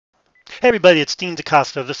Hey everybody, it's Dean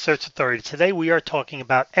DaCosta of the Search Authority. Today we are talking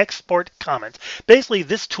about export comments. Basically,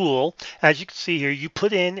 this tool, as you can see here, you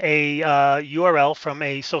put in a URL from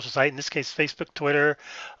a social site, in this case Facebook, Twitter,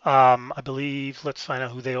 I believe, let's find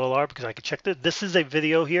out who they all are because I can check that. This is a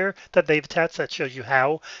video here that they've attached that shows you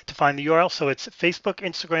how to find the URL. So it's Facebook,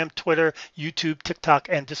 Instagram, Twitter, YouTube, TikTok,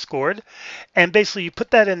 and Discord. And basically you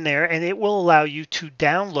put that in there and it will allow you to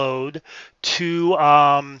download to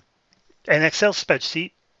an Excel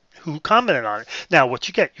spreadsheet who commented on it. Now, what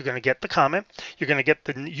you get, you're going to get the comment, you're going to get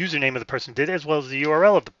the username of the person who did it, as well as the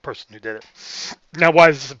URL of the person who did it. Now, why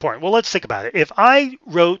is this important? Well, let's think about it. If I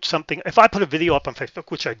wrote something, if I put a video up on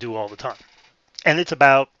Facebook, which I do all the time, and it's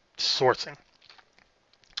about sourcing,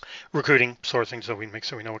 recruiting, sourcing, so we make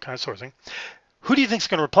sure we know what kind of sourcing, who do you think is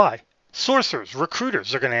going to reply? Sourcers,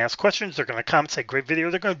 recruiters. They're going to ask questions, they're going to comment, say, great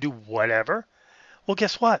video, they're going to do whatever. Well,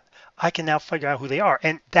 guess what? I can now figure out who they are.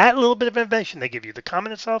 And that little bit of information they give you, the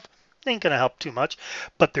comment itself, ain't going to help too much.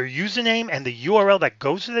 But their username and the URL that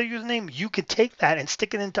goes to their username, you can take that and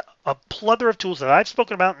stick it into a plethora of tools that I've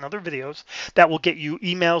spoken about in other videos that will get you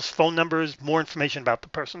emails, phone numbers, more information about the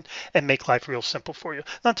person, and make life real simple for you.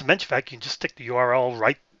 Not to mention the fact you can just stick the URL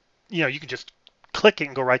right, you can just click it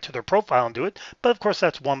and go right to their profile and do it. But of course,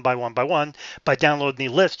 that's one by one by one. By downloading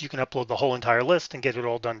the list, you can upload the whole entire list and get it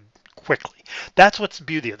all done quickly. That's what's the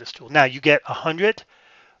beauty of this tool. Now, you get 100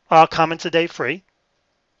 comments a day free.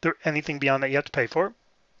 Anything beyond that, you have to pay for.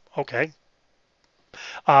 Okay.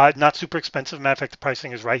 Not super expensive. Matter of fact, the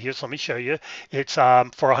pricing is right here, so let me show you. It's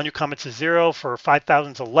for 100 comments is 0, for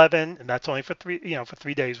 5,000 is 11, and that's only for for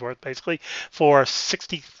 3 days worth, basically. For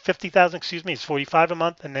 50,000, excuse me, it's 45 a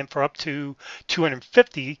month, and then for up to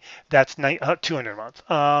 250, that's 200 a month.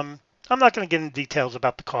 I'm not going to get into details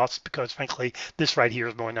about the costs because, frankly, this right here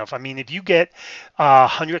is more enough. I mean, if you get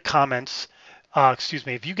 100 comments,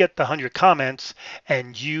 if you get the 100 comments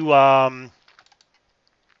and you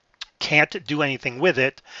can't do anything with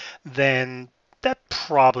it, then that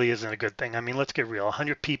probably isn't a good thing. I mean, let's get real.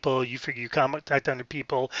 100 people, you figure you contact 100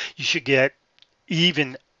 people, you should get,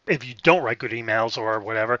 even if you don't write good emails or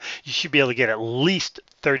whatever, you should be able to get at least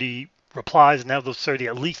 30 replies, and now those 30,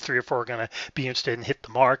 at least 3 or 4 are going to be interested and hit the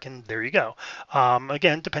mark, and there you go.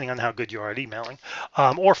 Again, depending on how good you are at emailing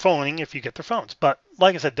or phoning if you get their phones. But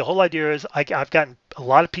like I said, the whole idea is I've gotten a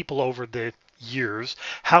lot of people over the years.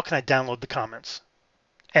 How can I download the comments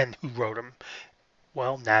and who wrote them?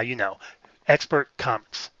 Well, now you know. Expert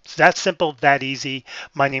comments. It's that simple, that easy.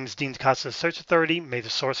 My name is Dean DaCosta, Search Authority. May the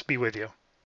source be with you.